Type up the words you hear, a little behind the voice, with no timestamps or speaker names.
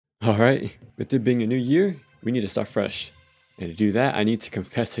Alright, with it being a new year, we need to start fresh. And to do that, I need to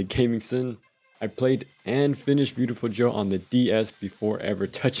confess a gaming sin. I played and finished Viewtiful Joe on the DS before ever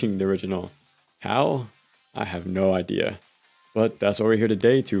touching the original. How? I have no idea. But that's why we're here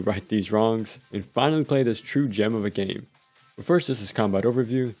today, to right these wrongs and finally play this true gem of a game. But first, this is Combat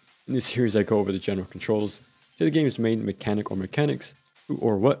Overview. In this series, I go over the general controls to the game's main mechanic or mechanics, who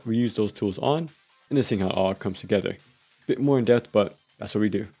or what we use those tools on, and this thing how it all comes together. Bit more in depth, but that's what we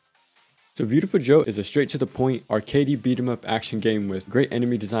do. So Viewtiful Joe is a straight to the point arcadey beat 'em up action game with great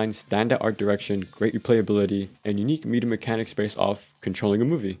enemy design, standout art direction, great replayability, and unique meter mechanics based off controlling a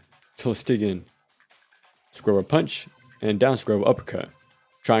movie. So let's dig in. Square will punch, and down square will uppercut.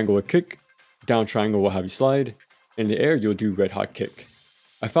 Triangle will kick, down triangle will have you slide, and in the air you'll do red hot kick.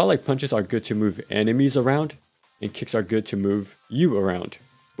 I felt like punches are good to move enemies around, and kicks are good to move you around.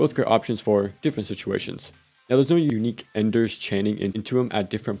 Both great options for different situations. Now there's no unique enders chaining into them at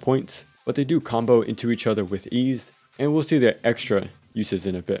different points, but they do combo into each other with ease, and we'll see their extra uses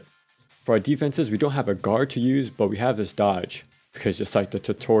in a bit. For our defenses, we don't have a guard to use, but we have this dodge, because just like the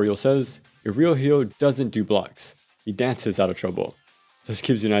tutorial says, a real hero doesn't do blocks, he dances out of trouble. So this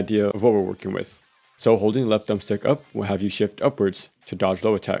gives you an idea of what we're working with. So holding left thumbstick up will have you shift upwards to dodge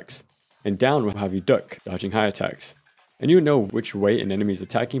low attacks, and down will have you duck, dodging high attacks. And you'll know which way an enemy is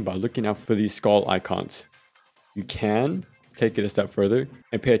attacking by looking out for these skull icons. You can take it a step further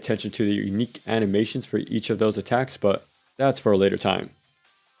and pay attention to the unique animations for each of those attacks, but that's for a later time.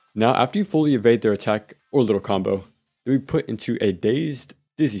 Now, after you fully evade their attack or little combo, they'll be put into a dazed,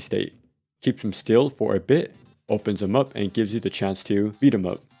 dizzy state. Keeps them still for a bit, opens them up, and gives you the chance to beat them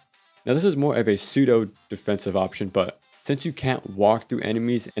up. Now, this is more of a pseudo defensive option, but since you can't walk through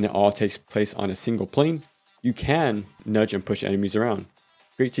enemies and it all takes place on a single plane, you can nudge and push enemies around.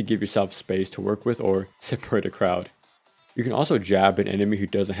 Great to give yourself space to work with or separate a crowd. You can also jab an enemy who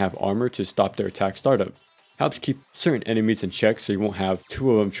doesn't have armor to stop their attack startup. Helps keep certain enemies in check so you won't have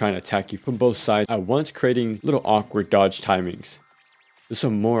two of them trying to attack you from both sides at once, creating little awkward dodge timings. There's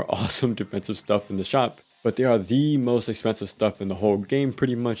some more awesome defensive stuff in the shop, but they are the most expensive stuff in the whole game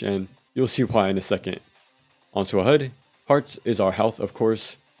pretty much, and you'll see why in a second. Onto a HUD. Parts is our health, of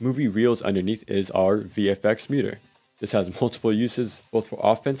course. Movie reels underneath is our VFX meter. This has multiple uses both for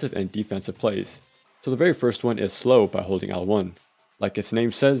offensive and defensive plays. So the very first one is slow by holding L1. Like its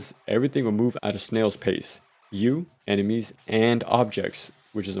name says, everything will move at a snail's pace. You, enemies, and objects,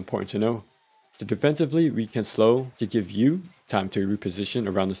 which is important to know. So defensively, we can slow to give you time to reposition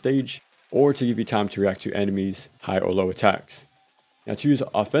around the stage, or to give you time to react to enemies' high or low attacks. Now to use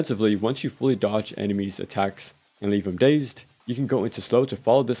offensively, once you fully dodge enemies' attacks and leave them dazed, you can go into slow to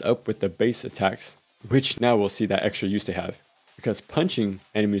follow this up with the base attacks, which now we'll see that extra use they have. Because punching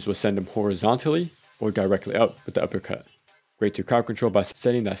enemies will send them horizontally, or directly up with the uppercut. Great to crowd control by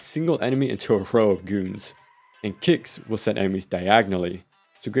sending that single enemy into a row of goons. And kicks will send enemies diagonally,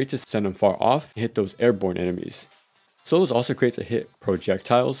 so great to send them far off and hit those airborne enemies. Slows also creates a hit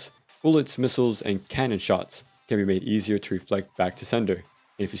projectiles, bullets, missiles, and cannon shots can be made easier to reflect back to sender.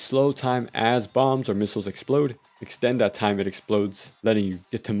 And if you slow time as bombs or missiles explode, extend that time it explodes, letting you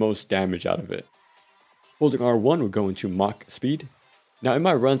get the most damage out of it. Holding R1 will go into Mach speed. Now in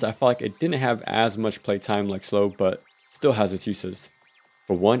my runs, I felt like it didn't have as much playtime like slow, but still has its uses.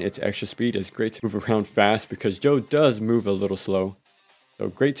 For one, its extra speed is great to move around fast because Joe does move a little slow. So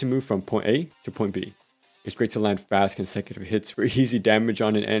great to move from point A to point B. It's great to land fast consecutive hits for easy damage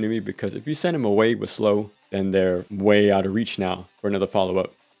on an enemy because if you send them away with slow, then they're way out of reach now for another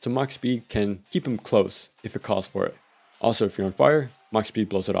follow-up. So Mach speed can keep them close if it calls for it. Also, if you're on fire, Mach speed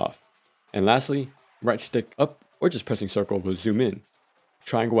blows it off. And lastly, right stick up or just pressing circle will zoom in.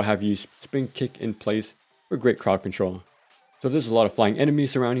 Triangle will have you spin kick in place for great crowd control. So if there's a lot of flying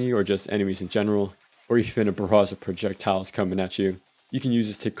enemies surrounding you or just enemies in general, or even a barrage of projectiles coming at you, you can use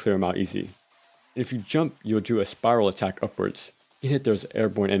this to clear them out easy. And if you jump, you'll do a spiral attack upwards. You can hit those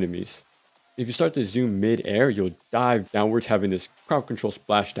airborne enemies. If you start to zoom mid-air, you'll dive downwards having this crowd control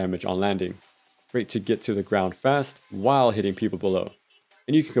splash damage on landing. Great to get to the ground fast while hitting people below.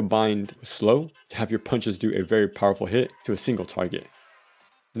 And you can combine slow to have your punches do a very powerful hit to a single target.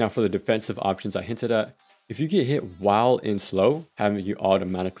 Now for the defensive options I hinted at, if you get hit while in slow, having you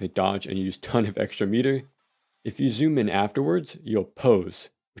automatically dodge and use a ton of extra meter. If you zoom in afterwards, you'll pose,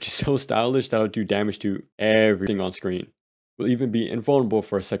 which is so stylish that it'll do damage to everything on screen. Will even be invulnerable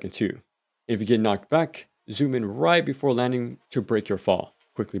for a second too. If you get knocked back, zoom in right before landing to break your fall,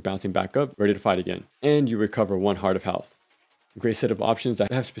 quickly bouncing back up, ready to fight again. And you recover 1 heart of health. A great set of options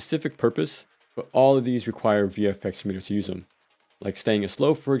that have specific purpose, but all of these require VFX meter to use them. Like staying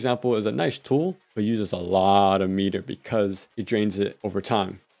slow, for example, is a nice tool, but uses a lot of meter because it drains it over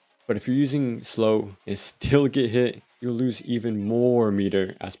time. But if you're using slow and still get hit, you'll lose even more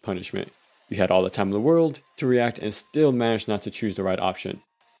meter as punishment. You had all the time in the world to react and still manage not to choose the right option.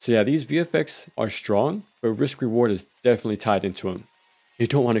 So yeah, these VFX are strong, but risk reward is definitely tied into them. You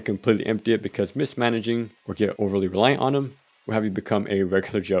don't want to completely empty it because mismanaging or get overly reliant on them will have you become a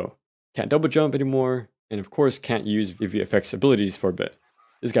regular Joe. Can't double jump anymore, and of course can't use the VFX abilities for a bit.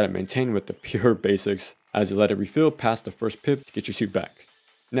 Just gotta maintain with the pure basics as you let it refill past the first pip to get your suit back.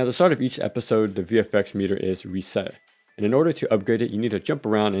 Now at the start of each episode, the VFX meter is reset. And in order to upgrade it, you need to jump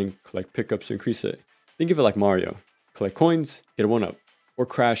around and collect pickups to increase it. Think of it like Mario. Collect coins, get a 1-up. Or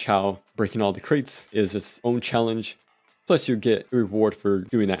Crash, how breaking all the crates is its own challenge, plus you get a reward for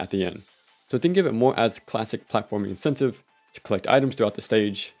doing that at the end. So think of it more as classic platforming incentive to collect items throughout the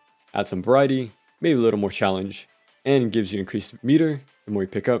stage, add some variety, maybe a little more challenge, and gives you increased meter the more you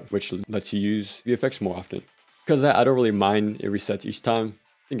pick up, which lets you use VFX more often. Because of that, I don't really mind it resets each time.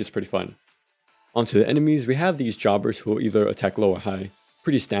 I think it's pretty fun. Onto the enemies, we have these jobbers who will either attack low or high.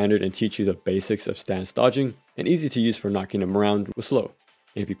 Pretty standard and teach you the basics of stance dodging, and easy to use for knocking them around with slow.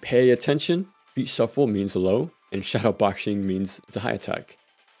 And if you pay attention, feet shuffle means low, and shadow boxing means it's a high attack.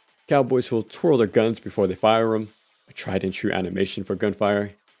 Cowboys will twirl their guns before they fire them, a tried and true animation for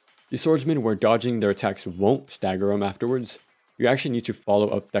gunfire. The swordsmen, where dodging their attacks won't stagger them afterwards, you actually need to follow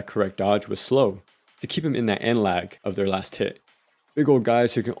up that correct dodge with slow to keep them in that end lag of their last hit. Big old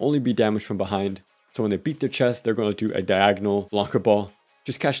guys who can only be damaged from behind, so when they beat their chest, they're going to do a diagonal Blanca ball.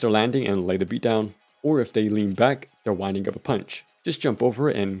 Just catch their landing and lay the beat down, or if they lean back, they're winding up a punch. Just jump over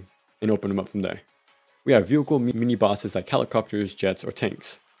it and open them up from there. We have vehicle mini bosses like helicopters, jets, or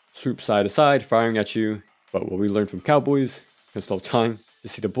tanks. Swoop side to side, firing at you, but what we learned from cowboys, can slow time to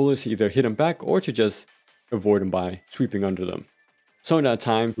see the bullets either hit them back or to just avoid them by sweeping under them. Slowing down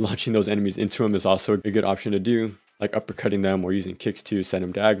time, launching those enemies into them is also a good option to do, like uppercutting them or using kicks to send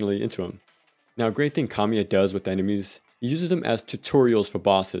them diagonally into them. Now a great thing Kamiya does with enemies, he uses them as tutorials for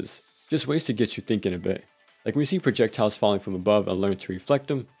bosses, just ways to get you thinking a bit. Like when you see projectiles falling from above and learn to reflect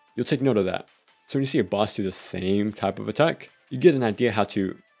them, you'll take note of that. So when you see a boss do the same type of attack, you get an idea how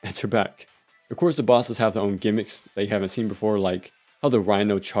to answer back. Of course the bosses have their own gimmicks that you haven't seen before, like how the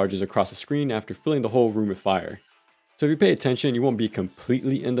rhino charges across the screen after filling the whole room with fire. So if you pay attention, you won't be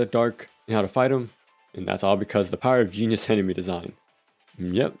completely in the dark in how to fight them, and that's all because of the power of genius enemy design.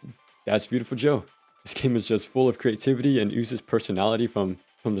 Yep, that's Viewtiful Joe. This game is just full of creativity and uses personality from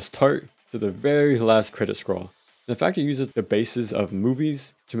the start to the very last credit scroll. The fact it uses the bases of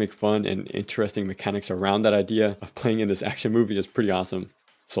movies to make fun and interesting mechanics around that idea of playing in this action movie is pretty awesome.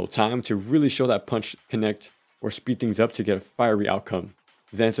 So time to really show that punch connect or speed things up to get a fiery outcome.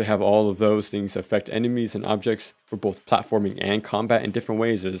 Then to have all of those things affect enemies and objects for both platforming and combat in different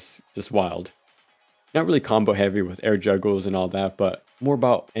ways is just wild. Not really combo heavy with air juggles and all that, but more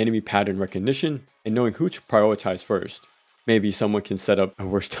about enemy pattern recognition and knowing who to prioritize first. Maybe someone can set up a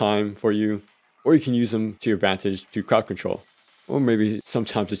worse time for you, or you can use them to your advantage to crowd control. Or maybe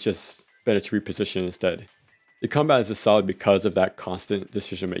sometimes it's just better to reposition instead. The combat is just solid because of that constant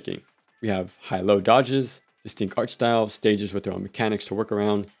decision making. We have high-low dodges, distinct art style, stages with their own mechanics to work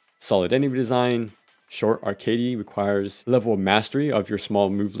around, solid enemy design. Short arcadey requires a level of mastery of your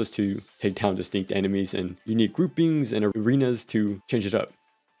small move list to take down distinct enemies and unique groupings and arenas to change it up.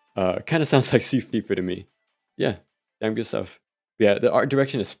 Kind of sounds like Sifu to me. Yeah, damn good stuff. Yeah, the art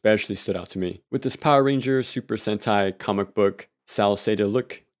direction especially stood out to me. With this Power Ranger, Super Sentai, comic book, Sal Seda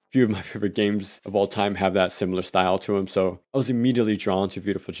look, few of my favorite games of all time have that similar style to them, so I was immediately drawn to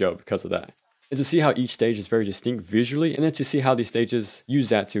Viewtiful Joe because of that. And to see how each stage is very distinct visually, and then to see how these stages use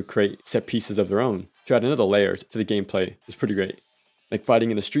that to create set pieces of their own, to add another layer to the gameplay is pretty great. Like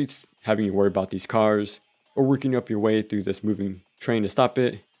fighting in the streets, having you worry about these cars, or working up your way through this moving train to stop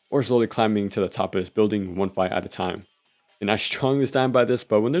it, or slowly climbing to the top of this building one fight at a time. And I strongly stand by this,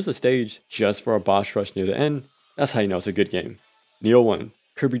 but when there's a stage just for a boss rush near the end, that's how you know it's a good game. Neo 1,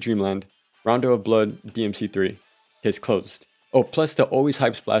 Kirby Dream Land, Rondo of Blood, DMC3. Case closed. Oh, plus the always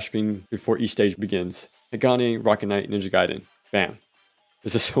hype splash screen before each stage begins. Hagane, Rocket Knight, Ninja Gaiden. Bam.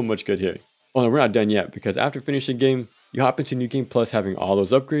 There's just so much good here. Oh, and we're not done yet, because after finishing the game, you hop into New Game Plus having all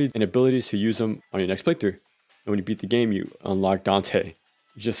those upgrades and abilities to use them on your next playthrough. And when you beat the game, you unlock Dante.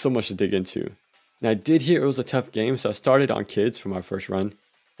 There's just so much to dig into. And I did hear it was a tough game, so I started on kids for my first run.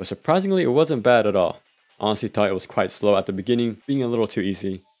 But surprisingly, it wasn't bad at all. I honestly thought it was quite slow at the beginning, being a little too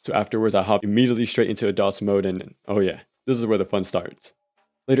easy. So afterwards, I hopped immediately straight into adults mode and oh yeah, this is where the fun starts.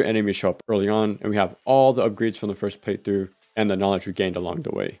 Later enemies show up early on, and we have all the upgrades from the first playthrough and the knowledge we gained along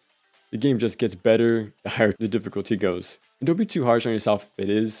the way. The game just gets better the higher the difficulty goes. And don't be too harsh on yourself if it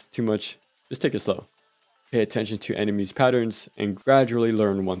is too much, just take it slow. pay attention to enemies' patterns, and gradually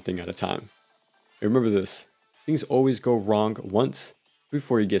learn one thing at a time. And remember this, things always go wrong once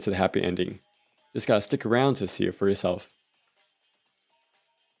before you get to the happy ending. Just gotta stick around to see it for yourself.